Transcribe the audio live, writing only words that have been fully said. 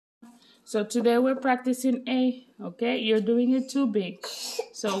So today we're practicing A, okay? You're doing it too big.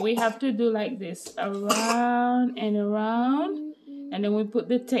 So we have to do like this, around and around, and then we put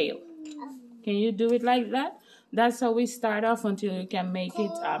the tail. Can you do it like that? That's how we start off until you can make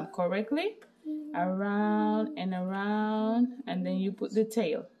it correctly. Around and around, and then you put the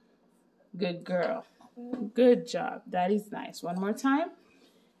tail. Good girl. Good job. That is nice. One more time.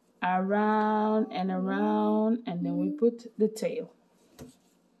 Around and around, and then we put the tail.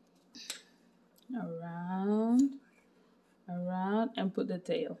 Around, around, and put the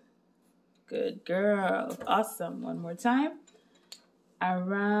tail. Good girl. Awesome. One more time.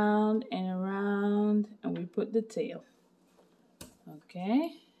 Around and around, and we put the tail.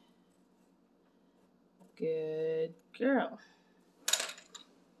 Okay. Good girl.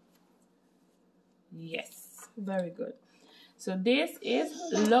 Yes. Very good. So this is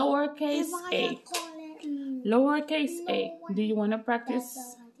lowercase a. Lowercase a. Do you want to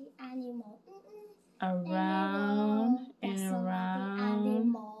practice? Around and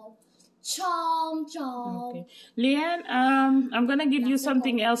around. Okay. Leanne, I'm gonna give you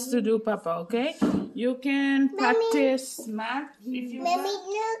something else to do, Papa, okay? You can practice math if you want.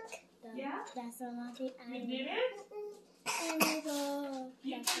 Look. Yeah? That's not the You did it?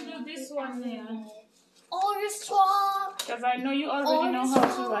 You can do this one, Leanne. Oh, you're strong. Because I know you already know how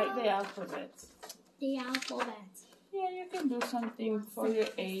to write the alphabet. The alphabet. Yeah, you can do something for your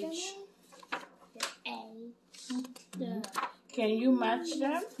age. The A. Can you match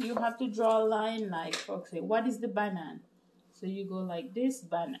them? You have to draw a line like, okay, what is the banana? So you go like this,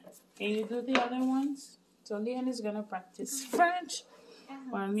 banana. Can you do the other ones? So Leanne is going to practice French,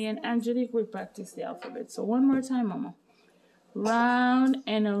 while me and Angelique will practice the alphabet. So one more time, Mama. Round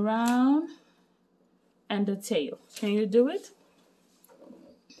and around, and the tail. Can you do it?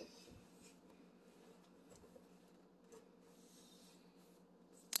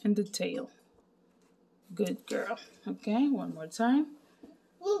 And the tail. Good girl. Okay, one more time.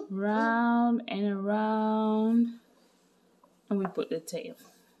 Round and around, and we put the tail.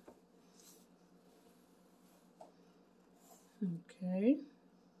 Okay.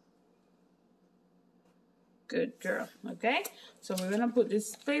 Good girl. Okay, so we're gonna put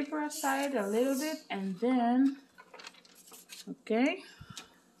this paper aside a little bit, and then, okay.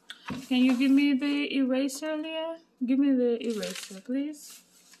 Can you give me the eraser, Leah? Give me the eraser, please.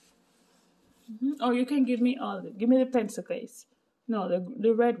 Or you can give me all of it. Give me the pencil case. No,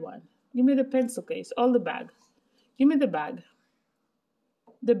 the red one. Give me the pencil case. All the bag. Give me the bag.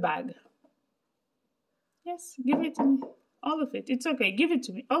 The bag. Yes, give it to me. All of it. It's okay. Give it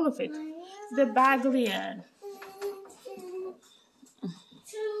to me. All of it. The bag, Leanne.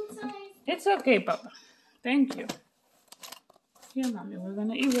 It's okay, Papa. Thank you. Here, Mommy, we're going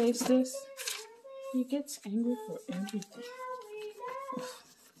to erase this. He gets angry for everything.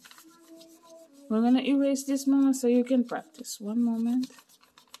 We're going to erase this, Mama, so you can practice. One moment.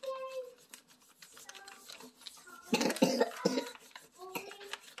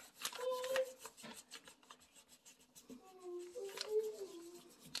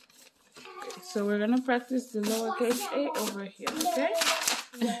 So we're going to practice the lowercase a over here, okay?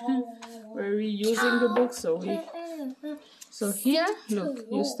 We're reusing the book, so here, look,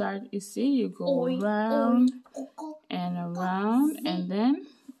 you start, you see, you go around and around, and then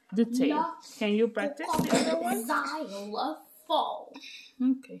the tail. Can you practice the other one?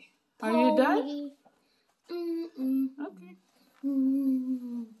 Okay. Are you done? Okay.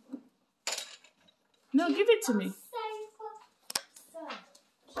 No, give it to me.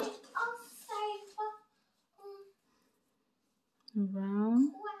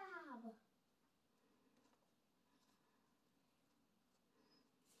 Around.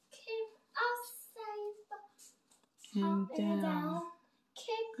 And down.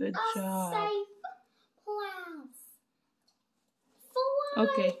 Good job.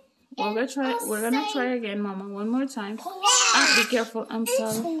 Okay. We're gonna try again, Mama. One more time. Be careful. I'm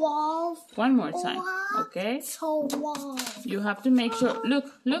sorry. One more time. Okay. You have to make sure. Look.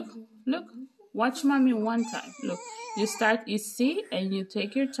 Watch Mommy one time. Look. You start, you see, and you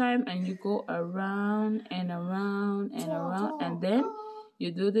take your time and you go around and around and around, and then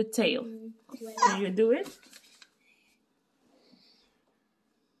you do the tail. Can you do it?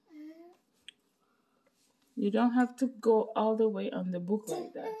 You don't have to go all the way on the book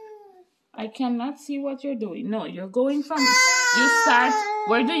like that. I cannot see what you're doing. No, you're going from, you start,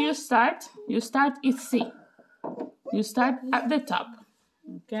 where do you start? You start ici. You start at the top.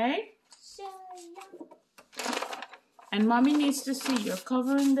 Okay? And Mommy needs to see you're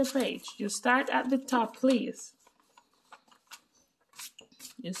covering the page. You start at the top, please.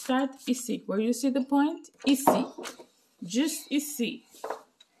 You start ici. Where you see the point? Ici. Just ici.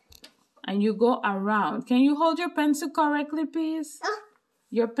 and you go around. Can you hold your pencil correctly, please?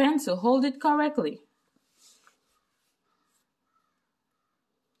 Your pencil, hold it correctly.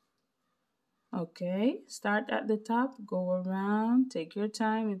 Okay, start at the top, go around, take your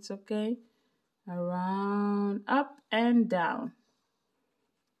time, it's okay. Around, up and down.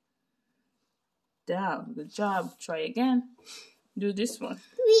 Down, good job. Try again. Do this one.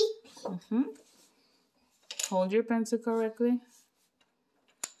 Hold your pencil correctly.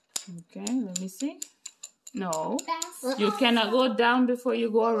 Okay, let me see. No, you cannot go down before you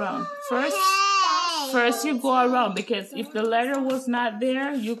go around. First you go around, because if the letter was not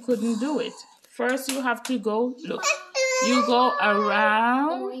there, you couldn't do it. First you have to go, look. You go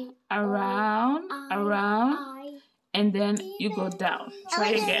around, around, around, and then you go down.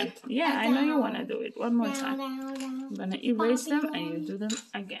 Try again. Yeah, I know you want to do it. One more time. I'm going to erase them and you do them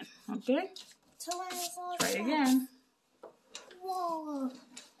again. Okay? Try again. Whoa.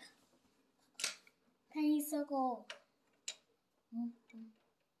 Penny circle.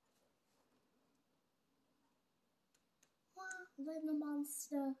 Little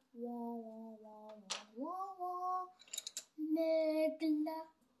monster. Whoa, whoa, whoa, whoa, whoa. Megla.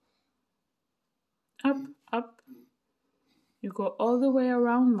 Up, up. You go all the way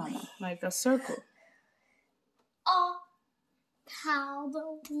around, Mama, like a circle.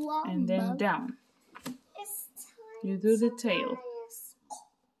 And then down. You do the tail.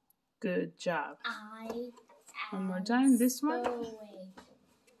 Good job. One more time, this one.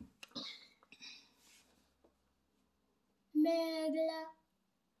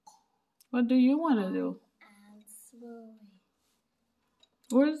 What do you want to do?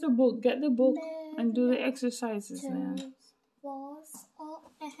 Where's the book? Get the book and do the exercises now.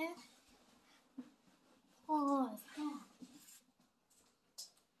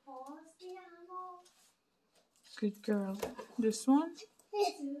 Good girl. This one?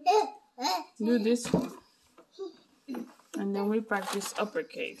 Do this one. And then we practice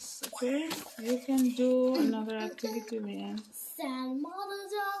uppercase, okay? You can do another activity, Leanne.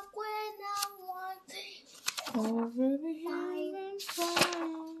 Over the hill and far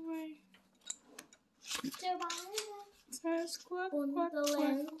away. Says quack, quack,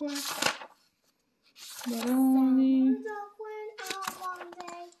 quack, quack. But only...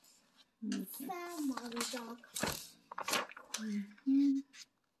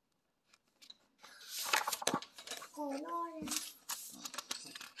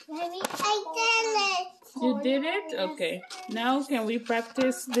 You did it? Okay. Now can we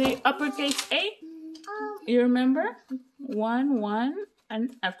practice the uppercase A? You remember? 1, 1,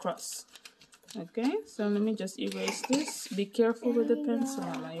 and across. Okay, so let me just erase this. Be careful with the pencil,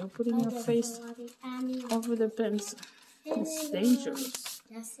 Mama. You're putting your face over the pencil. It's dangerous.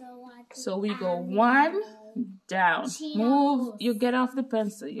 So we go 1, down. Move. You get off the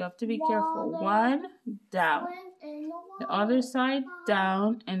pencil. You have to be careful. 1, down. The other side,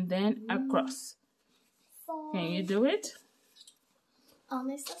 down, and then across. Can you do it?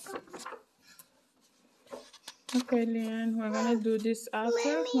 Okay, Leanne, we're gonna do this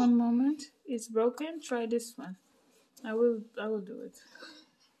after. One moment. It's broken. Try this one. I will do it.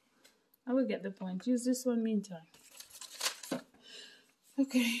 I will get the point. Use this one meantime.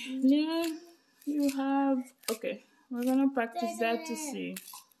 Okay, Leanne, you have... Okay, we're gonna practice that to see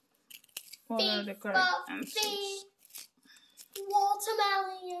what are the correct answers.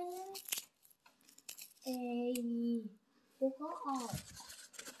 Watermelon.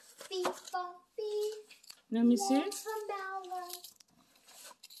 Let me see.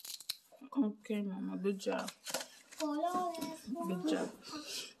 Okay, Mama, good job. Good job.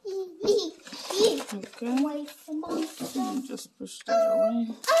 Okay. Let me just push that away.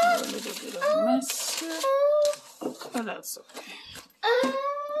 A little bit of mess here. But that's okay.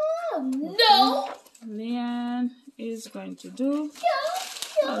 No. Leanne is going to do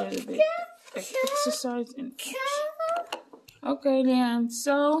a little bit exercise in French. Okay, Leanne.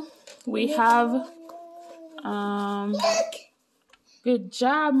 So we have good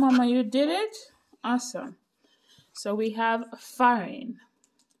job, Mama. You did it. Awesome. So we have farine,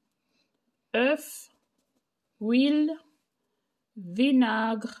 œuf, huile,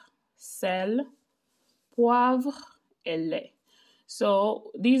 vinaigre, sel, poivre, et lait.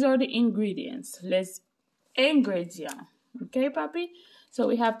 So these are the ingredients. Les ingrédients. Okay, Papi? So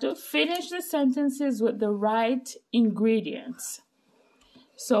we have to finish the sentences with the right ingredients.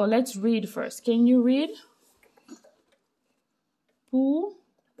 So let's read first. Can you read? Pour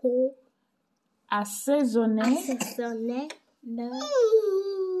assaisonner le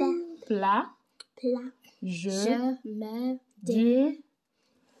plat, je mets du...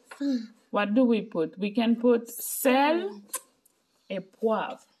 What do we put? We can put sel et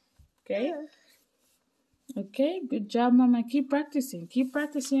poivre. Okay? Okay, good job, Mama. Keep practicing. Keep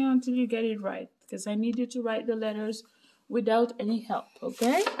practicing until you get it right. Because I need you to write the letters without any help,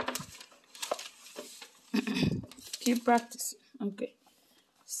 okay? Keep practicing. Okay.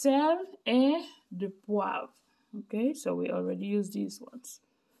 Sel et de poivre. Okay, so we already used these ones.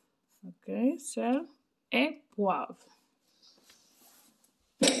 Okay, sel et poivre.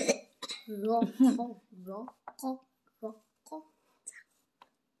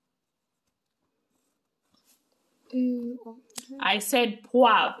 I said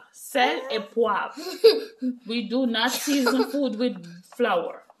poivre. Sel et poivre. We do not season food with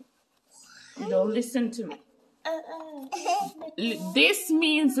flour. You don't listen to me. This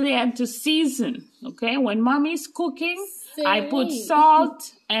means, Leanne, to season. Okay, when mommy's cooking, I put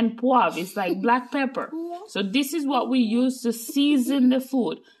salt and poivre. It's like black pepper. So this is what we use to season the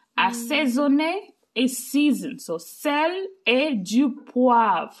food. Assaisonner is season. So sel et du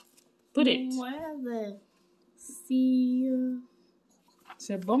poivre. Put it.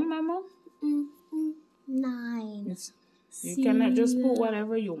 C'est bon, maman? 9. You cannot just put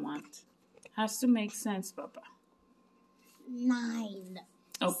whatever you want. Has to make sense, Papa. 9.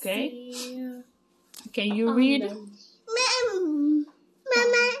 Okay. Can you read? Mama,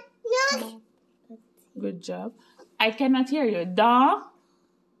 no. Good job. I cannot hear you. Dans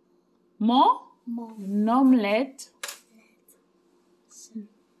mon omelette.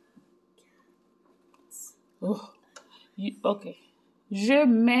 Oh. Okay. Je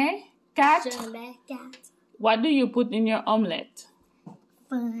mets 4. What do you put in your omelette?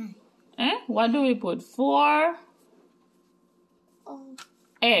 5. What do we put? 4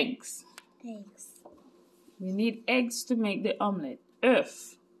 eggs. We need eggs to make the omelette.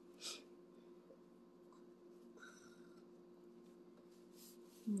 Œuf.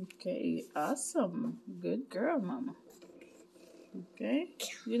 Okay, awesome. Good girl, Mama. Okay,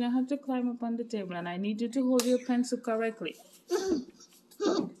 you don't have to climb up on the table, and I need you to hold your pencil correctly.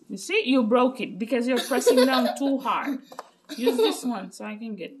 You see, you broke it because you're pressing down too hard. Use this one so I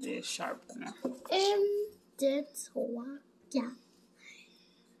can get the sharpener.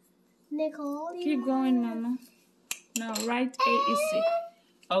 Keep going, Mama. Now write A ici.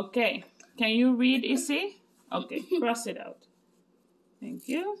 Okay, can you read ici? Okay, cross it out. Thank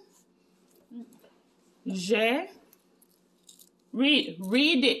you. J'ai.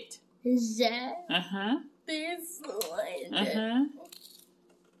 Read it. This one.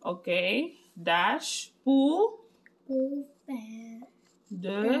 Okay. Dash pour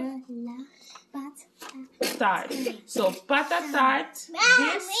de tarte. So pâte à tarte.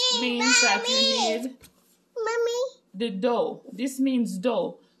 This means that you need the dough. This means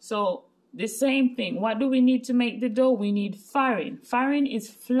dough. So the same thing. What do we need to make the dough? We need farine. Farine is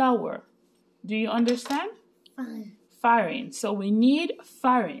flour. Do you understand? Farine. So we need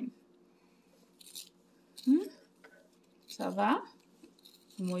farine. Ça va?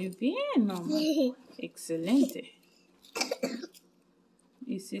 Muy bien, mamá. Excelente.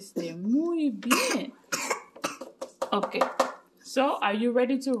 Hiciste muy bien. Okay. So, are you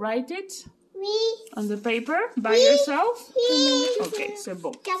ready to write it on the paper by yourself? Okay, c'est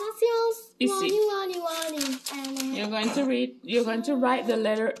bon. Ici. You're going to write the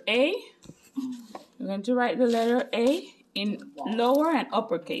letter A. You're going to write the letter A in lower and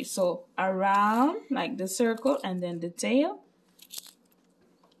uppercase. So around, like the circle, and then the tail.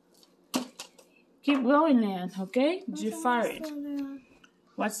 Keep going, Leanne, okay? Farine.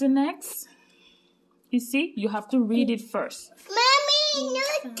 What's the next? You see, you have to read it first. Mommy,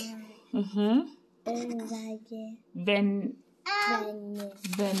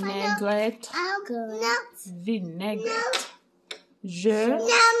 Vinaigrette. Vinaigrette. Je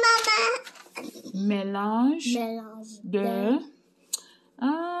mélange de.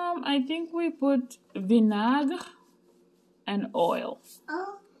 I think we put vinaigre and oil.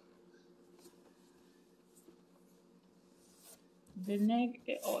 Vinaigre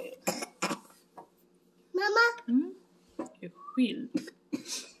et oil. Mama. Huile.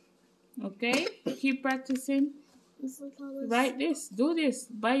 Okay, keep practicing. Write this, do this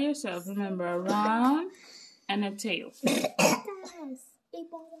by yourself. Remember, a round and a tail.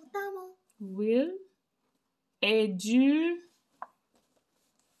 Huile et du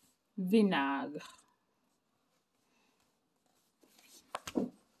vinaigre.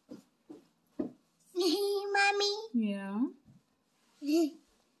 Mommy. Yeah.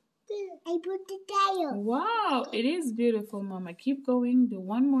 I put the tail. Wow, it is beautiful, Mama. Keep going. Do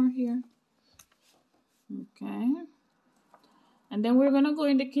one more here. Okay. And then we're going to go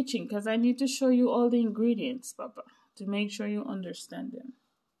in the kitchen because I need to show you all the ingredients, Papa, to make sure you understand them.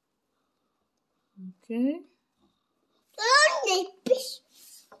 Okay.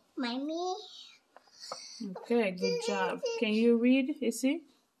 Mommy. Okay, good job. Can you read, Issy?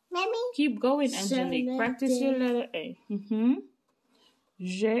 Mommy. Keep going, Angelique. Practice your letter A.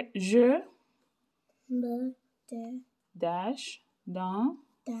 Je Me. De. dash dans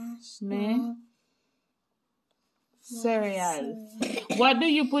Dash. mes cereal. What do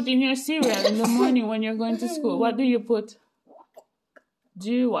you put in your cereal in the morning when you're going to school? What do you put?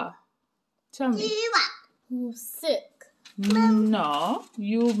 Jua. Tell me. Sick. No,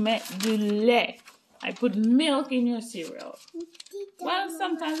 you met du lait. I put milk in your cereal. Well,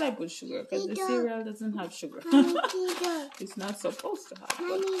 sometimes I put sugar because the cereal doesn't have sugar. It's not supposed to have,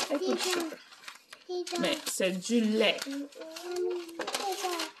 but I put sugar. Mais c'est du lait.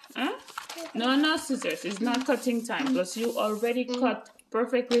 Huh? No scissors. It's not cutting time. Plus, you already cut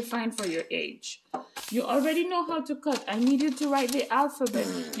perfectly fine for your age. You already know how to cut. I need you to write the alphabet.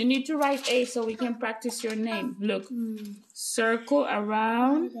 You need to write A so we can practice your name. Look. Circle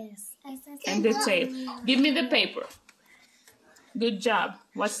around and the tail. Give me the paper. Good job.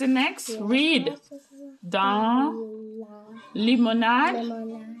 What's the next? Read. Dans limonade.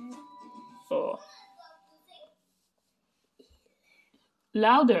 Oh.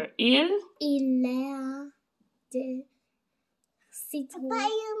 Louder. Il y a de citron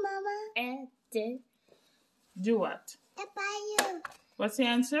et de. Do what? What's the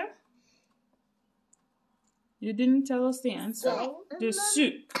answer? You didn't tell us the answer. The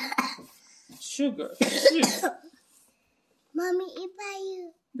soup. Sugar. Soup. Mommy,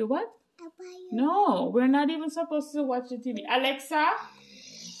 ipayu. The what? Ipayu. No, we're not even supposed to watch the TV. Alexa,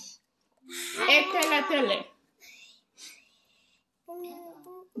 éteins la télé.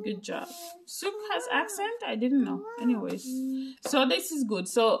 Good job. Souk has accent? I didn't know. Anyways. So this is good.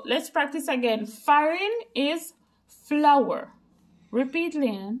 So let's practice again. Farine is flour. Repeat,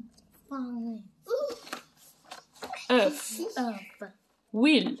 Leanne. Farine. Œuf.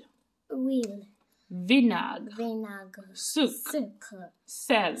 Huile. Vinaigre. Sucre.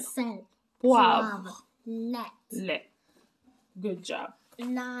 Sel. Poivre. Lait. Good job.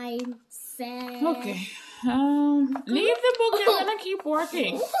 Lime. Okay. Leave the book. You're gonna keep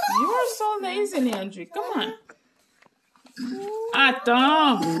working. You are so lazy, Leandri. Come on.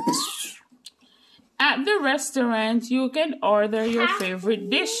 Attends. At the restaurant, you can order your favorite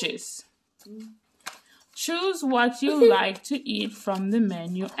dishes. Choose what you like to eat from the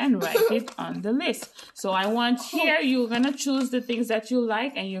menu and write it on the list. So I want here, you're gonna choose the things that you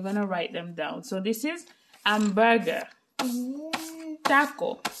like and you're gonna write them down. So this is hamburger,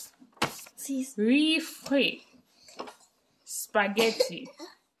 taco, riz frit, spaghetti,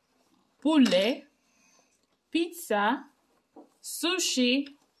 poulet, pizza,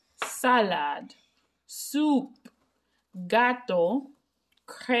 sushi, salad, soup, gâteau,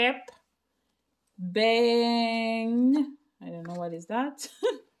 crepe, bang. I don't know what is that.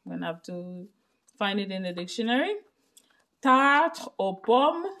 I'm gonna have to find it in the dictionary. Tarte aux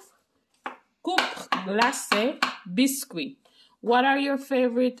pommes, coupe glacée, biscuit. What are your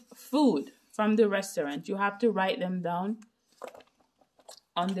favorite food from the restaurant? You have to write them down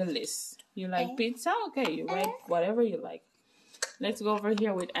on the list. You like pizza? Okay, you write whatever you like. Let's go over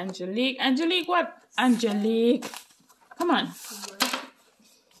here with Angelique. Angelique, what? Angelique. Come on.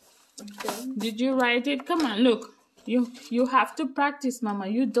 Did you write it? Come on, look. You have to practice, Mama.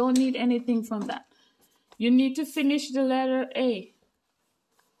 You don't need anything from that. You need to finish the letter A.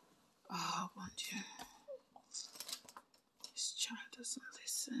 Oh, mon Dieu. This child doesn't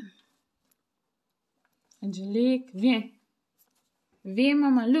listen. Angelique, viens. Viens,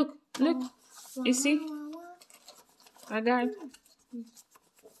 Mama. Look. Look. You see? Regarde.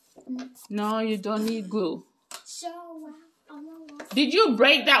 No, you don't need glue. Did you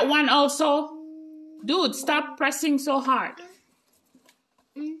break that one also? Dude, stop pressing so hard.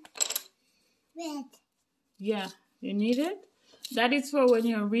 Red. Yeah, you need it? That is for when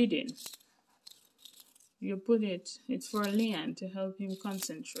you're reading. You put it, it's for Leanne to help him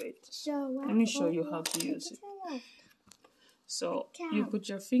concentrate. Let me show you how to use it. So, you put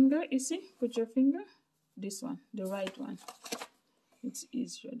your finger, you see? Put your finger. This one, the right one. It's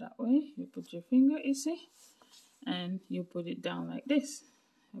easier that way. You put your finger, you see? And you put it down like this.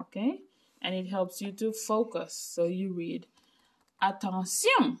 Okay? And it helps you to focus. So you read,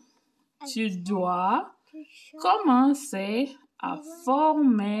 attention, tu dois commencer à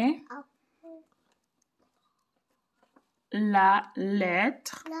former la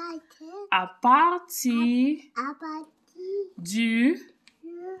lettre à partir du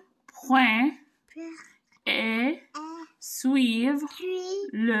point et suivre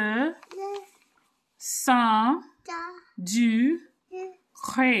le son du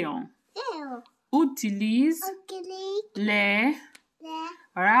crayon. Utilise les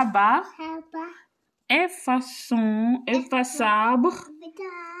Rabat Haba. est faisable Bida.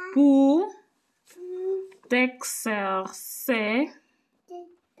 pour t'exercer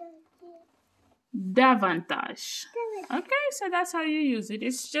davantage. Okay, so that's how you use it.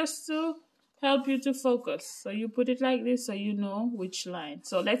 It's just to help you to focus. So you put it like this so you know which line.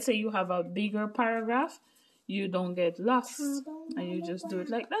 So let's say you have a bigger paragraph. You don't get lost. And you just do it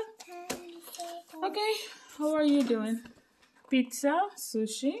like that. Okay, how are you doing? Pizza,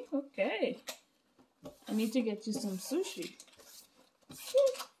 sushi, okay. I need to get you some sushi.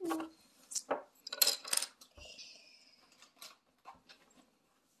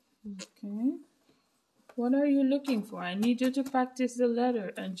 Okay. What are you looking for? I need you to practice the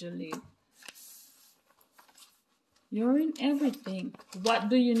letter, Angeline. You're in everything. What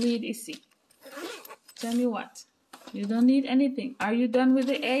do you need, Issy? Tell me what. You don't need anything. Are you done with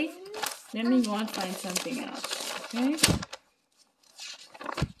the A? Let me go and find something else. Okay?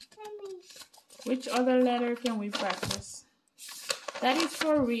 Which other letter can we practice? That is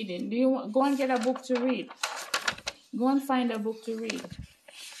for reading. Do you want, go and get a book to read? Go and find a book to read.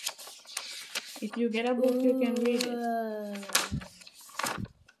 If you get a book, you can read it.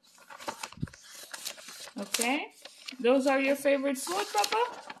 Okay? Those are your favorite food, Papa?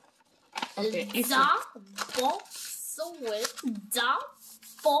 Okay. So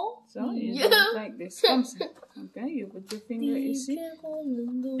you do it like this. Okay, you put your finger ici.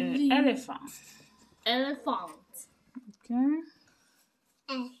 Elephant. Elephant. Okay.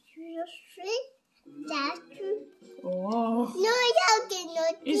 Oh. No, you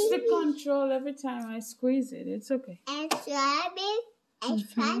cannot. It's the control every time I squeeze it. It's okay. And rabbit, and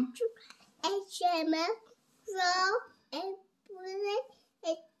statue, and shaman, crow, and bullet,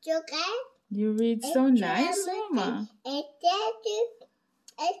 and sugar. You read so nice, Mama. And statue,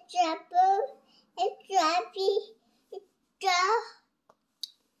 and trouble, and trappy, and draw,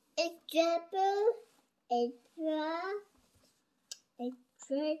 and trouble, and draw, and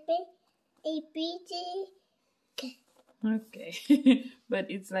trappy, and beating. Okay.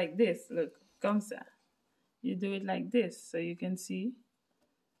 But it's like this. Look. Comme ça. You do it like this so you can see.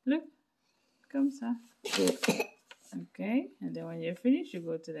 Look. Comme ça. Okay. And then when you're finished, you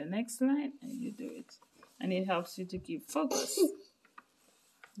go to the next line and you do it. And it helps you to keep focus.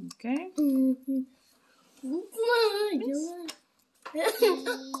 Okay.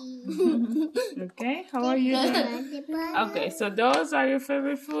 Okay. How are you doing? Okay. So those are your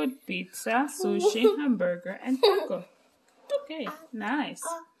favorite food. Pizza, sushi, hamburger, and taco. Okay, nice.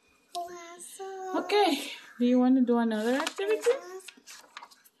 Okay, do you want to do another activity?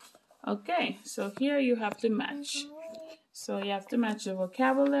 Okay, so here you have to match. So you have to match the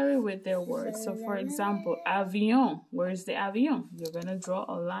vocabulary with their words. So for example, avion. Where is the avion? You're going to draw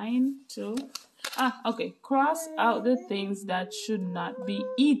a line to... okay. Cross out the things that should not be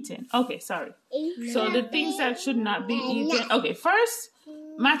eaten. Okay, sorry. So the things that should not be eaten. Okay, first,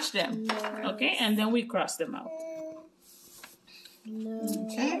 match them. Okay, and then we cross them out.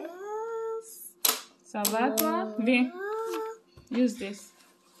 Okay. Ça va, toi? Viens. Use this.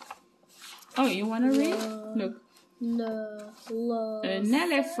 Oh, you want to read? Look. Un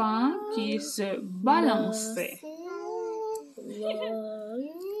éléphant qui se balançait.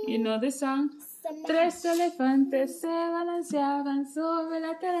 You know the song? Tres elefantes se balanceaban sobre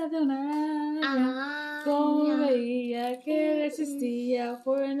la tela de una araña. Como veía que resistía,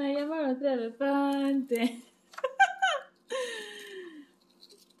 fueron a llamar a otro elefante.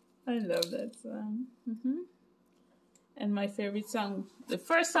 I love that song. And my favorite song, the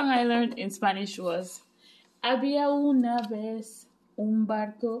first song I learned in Spanish was Había una vez un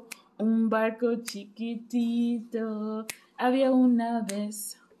barco chiquitito. Había una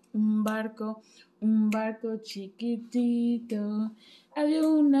vez un barco chiquitito. Había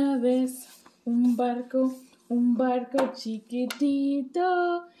una vez un barco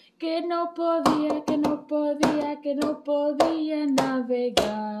chiquitito que no podía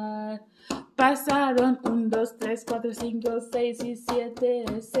navegar. Pasaron 1, 2, 3, 4, 5, 6 y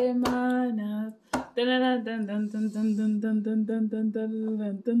 7 semanas.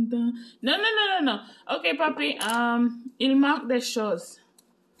 No. Ok, papi, il manque des choses.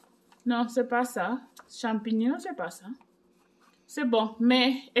 Non, c'est pas ça. Champignon, c'est pas ça. C'est bon,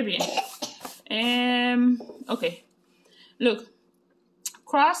 mais, eh bien. Okay. Look.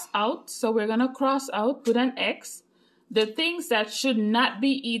 Cross out. So we're going to cross out, put an X. The things that should not be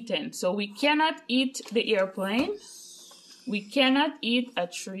eaten. So we cannot eat the airplane. We cannot eat a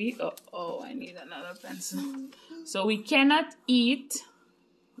tree. Oh, I need another pencil. So we cannot eat.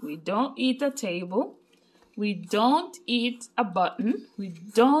 We don't eat a table. We don't eat a button. We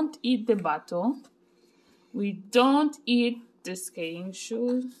don't eat the bottle. We don't eat the skating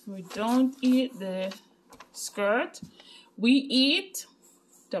shoes. We don't eat the skirt. We eat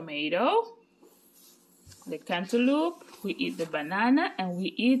tomato, the cantaloupe, we eat the banana, and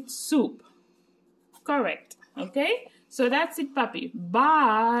we eat soup. Correct. Okay? So that's it, papi.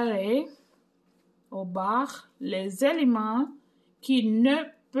 Bye. Au bar, les aliments qui ne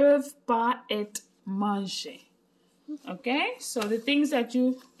peuvent pas être mangés. Okay? So the things that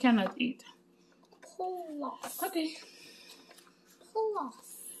you cannot eat. Pull off. Okay. Pull off.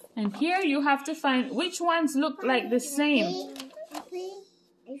 And here you have to find which ones look like the same.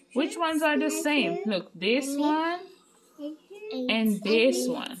 Which ones are the same? Look, this one and this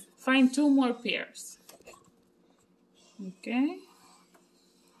one. Find two more pairs. Okay?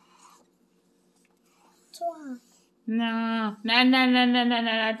 No,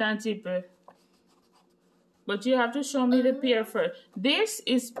 attends un petit peu. But you have to show me the pair first. This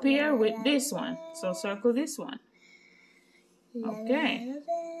is pair with this one. So circle this one. Okay.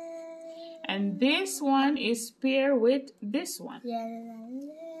 And this one is pair with this one.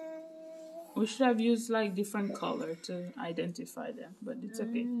 We should have used like different color to identify them, but it's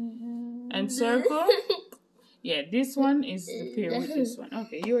okay. And circle. Yeah, this one is the pair with this one.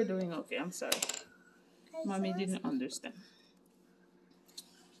 Okay, you are doing okay. I'm sorry. Mommy didn't understand.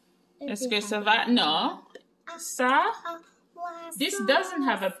 Est-ce que ça va? No. Ça. This doesn't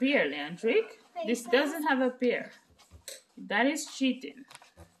have a pair, Leandric. This doesn't have a pair. That is cheating.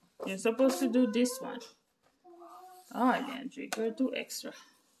 You're supposed to do this one. Oh, Leandric, you're too extra.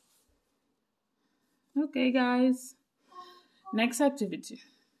 Okay, guys. Next activity.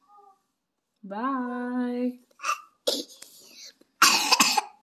 Bye.